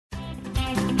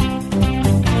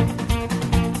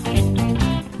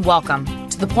Welcome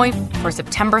to The Point for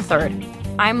September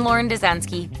 3rd. I'm Lauren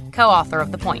Dezenski, co-author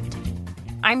of The Point.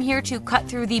 I'm here to cut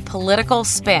through the political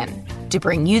spin to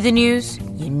bring you the news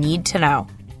you need to know.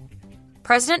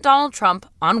 President Donald Trump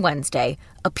on Wednesday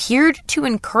appeared to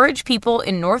encourage people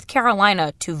in North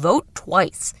Carolina to vote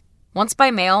twice, once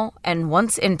by mail and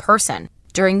once in person,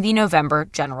 during the November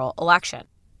general election.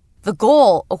 The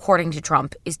goal, according to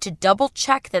Trump, is to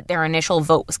double-check that their initial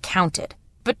vote was counted.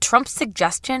 But Trump's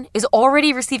suggestion is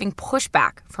already receiving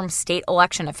pushback from state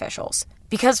election officials.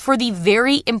 Because for the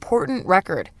very important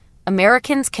record,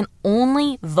 Americans can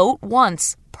only vote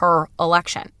once per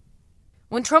election.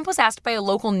 When Trump was asked by a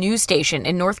local news station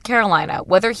in North Carolina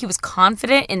whether he was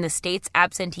confident in the state's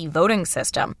absentee voting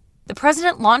system, the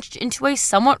president launched into a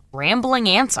somewhat rambling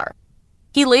answer.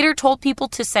 He later told people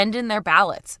to send in their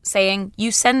ballots, saying,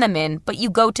 "You send them in, but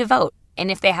you go to vote. And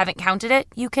if they haven't counted it,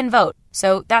 you can vote.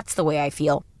 So that's the way I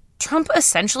feel." Trump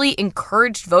essentially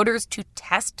encouraged voters to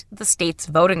test the state's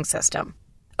voting system.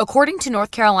 According to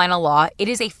North Carolina law, it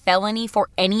is a felony for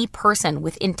any person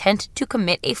with intent to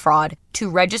commit a fraud to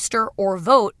register or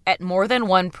vote at more than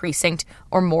one precinct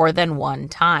or more than one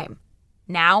time.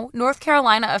 Now, North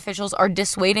Carolina officials are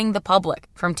dissuading the public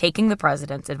from taking the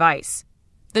president's advice.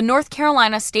 The North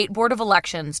Carolina State Board of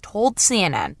Elections told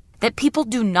CNN that people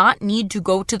do not need to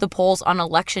go to the polls on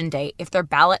Election Day if their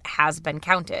ballot has been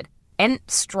counted, and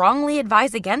strongly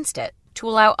advise against it to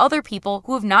allow other people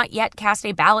who have not yet cast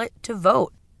a ballot to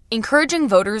vote. Encouraging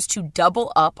voters to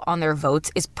double up on their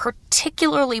votes is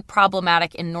particularly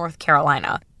problematic in North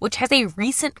Carolina, which has a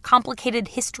recent complicated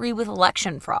history with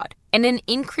election fraud and an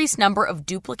increased number of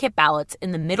duplicate ballots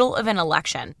in the middle of an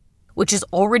election, which is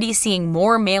already seeing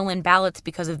more mail-in ballots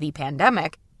because of the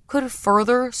pandemic, could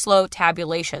further slow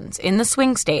tabulations in the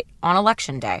swing state on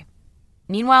Election Day.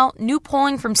 Meanwhile, new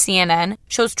polling from CNN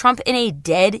shows Trump in a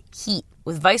dead heat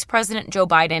with Vice President Joe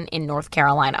Biden in North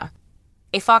Carolina.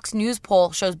 A Fox News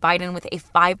poll shows Biden with a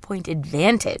 5-point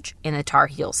advantage in the Tar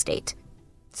Heel state.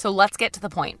 So let's get to the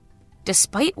point.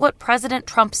 Despite what President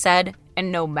Trump said,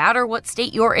 and no matter what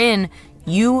state you're in,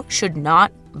 you should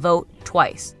not vote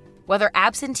twice. Whether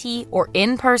absentee or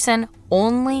in person,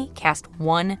 only cast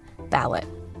one ballot.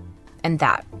 And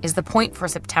that is The Point for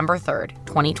September 3rd,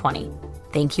 2020.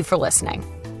 Thank you for listening.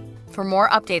 For more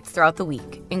updates throughout the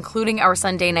week, including our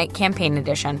Sunday night campaign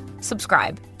edition,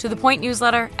 subscribe to The Point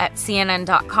newsletter at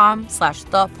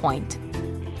cnn.com/thepoint.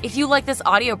 If you like this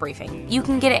audio briefing, you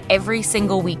can get it every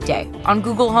single weekday on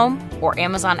Google Home or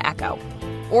Amazon Echo,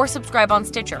 or subscribe on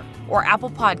Stitcher or Apple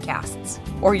Podcasts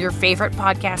or your favorite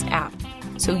podcast app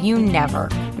so you never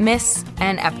miss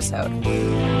an episode.